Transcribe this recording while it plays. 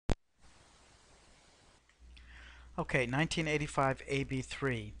Okay, 1985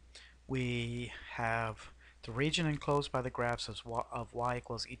 AB3. We have the region enclosed by the graphs of y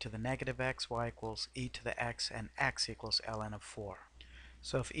equals e to the negative x, y equals e to the x, and x equals ln of 4.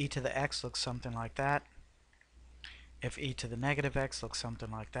 So if e to the x looks something like that, if e to the negative x looks something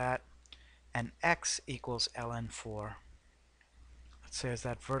like that, and x equals ln 4, let's say there's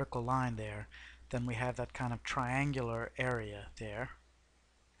that vertical line there, then we have that kind of triangular area there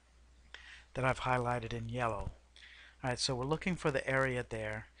that I've highlighted in yellow. Alright, so we're looking for the area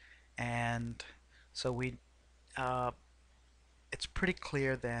there, and so it's pretty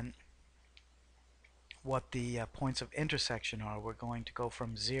clear then what the points of intersection are. We're going to go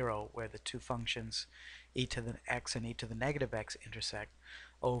from 0, where the two functions e to the x and e to the negative x intersect,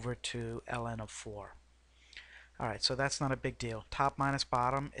 over to ln of 4. Alright, so that's not a big deal. Top minus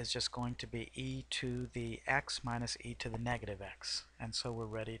bottom is just going to be e to the x minus e to the negative x, and so we're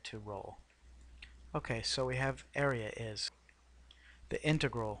ready to roll. Okay, so we have area is the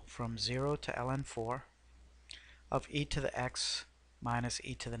integral from 0 to ln 4 of e to the x minus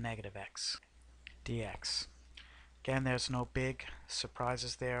e to the negative x dx. Again, there's no big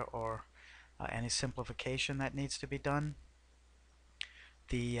surprises there or any simplification that needs to be done.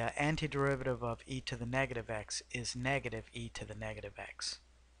 The antiderivative of e to the negative x is negative e to the negative x.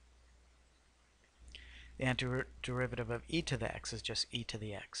 The antiderivative of e to the x is just e to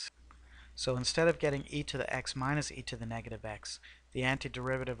the x. So instead of getting e to the x minus e to the negative x, the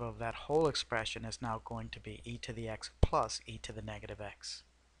antiderivative of that whole expression is now going to be e to the x plus e to the negative x.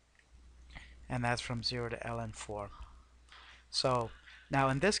 And that's from 0 to ln 4. So now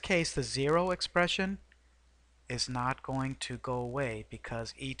in this case, the 0 expression is not going to go away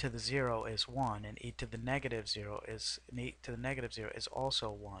because e to the 0 is 1, and e to the negative 0 is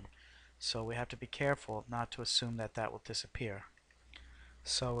also 1. So we have to be careful not to assume that that will disappear.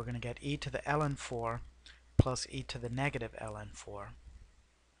 So we're going to get e to the ln 4 plus e to the negative ln 4.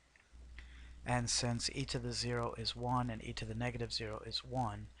 And since e to the 0 is 1 and e to the negative 0 is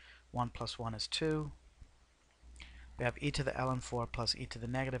 1, 1 plus 1 is 2. We have e to the ln 4 plus e to the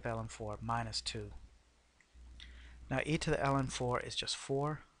negative ln 4 minus 2. Now e to the ln 4 is just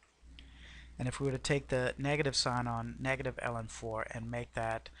 4. And if we were to take the negative sign on negative ln 4 and make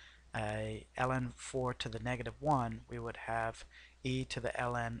that a ln 4 to the negative 1, we would have e to the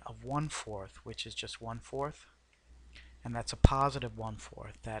ln of 1/4, which is just 1/4. And that's a positive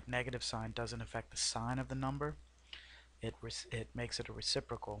 1/4. That negative sign doesn't affect the sign of the number. It makes it a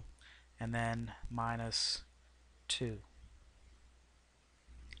reciprocal. And then minus 2.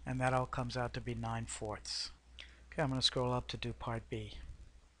 And that all comes out to be 9/4. Okay, I'm going to scroll up to do part B.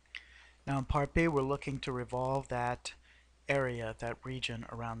 Now in part B, we're looking to revolve that area, that region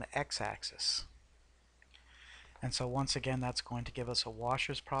around the x-axis. And so once again, that's going to give us a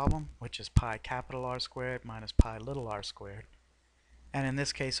Washer's problem, which is pi capital R squared minus pi little r squared. And in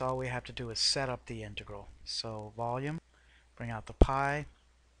this case, all we have to do is set up the integral. So volume, bring out the pi,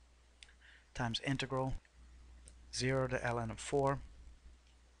 times integral, 0 to ln of 4.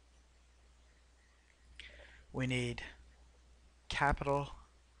 We need capital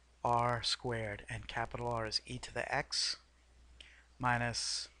R squared, and capital R is e to the x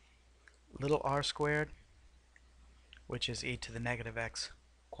minus little r squared, which is e to the negative x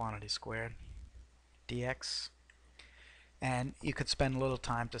quantity squared dx. And you could spend a little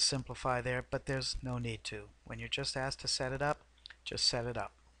time to simplify there, but there's no need to. When you're just asked to set it up, just set it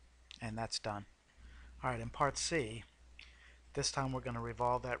up, and that's done. Alright, in part C, this time we're going to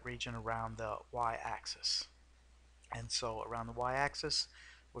revolve that region around the y-axis. And so around the y-axis,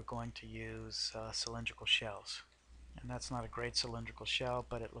 we're going to use cylindrical shells. And that's not a great cylindrical shell,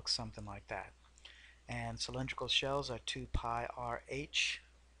 but it looks something like that. And cylindrical shells are 2 pi rh.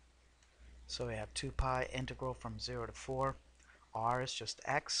 So we have 2 pi integral from 0 to 4. R is just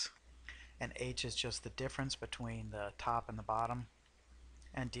x, and h is just the difference between the top and the bottom,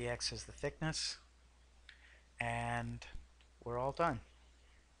 and dx is the thickness. And we're all done.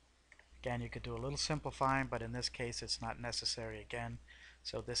 Again, you could do a little simplifying, but in this case it's not necessary again.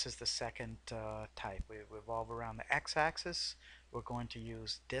 So this is the second type. We revolve around the x-axis. We're going to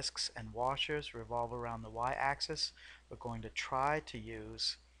use disks and washers. Revolve around the y-axis. We're going to try to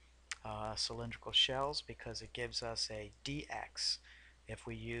use cylindrical shells because it gives us a dx. If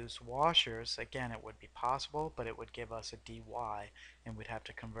we use washers, again, it would be possible, but it would give us a dy, and we'd have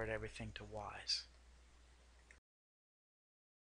to convert everything to y's.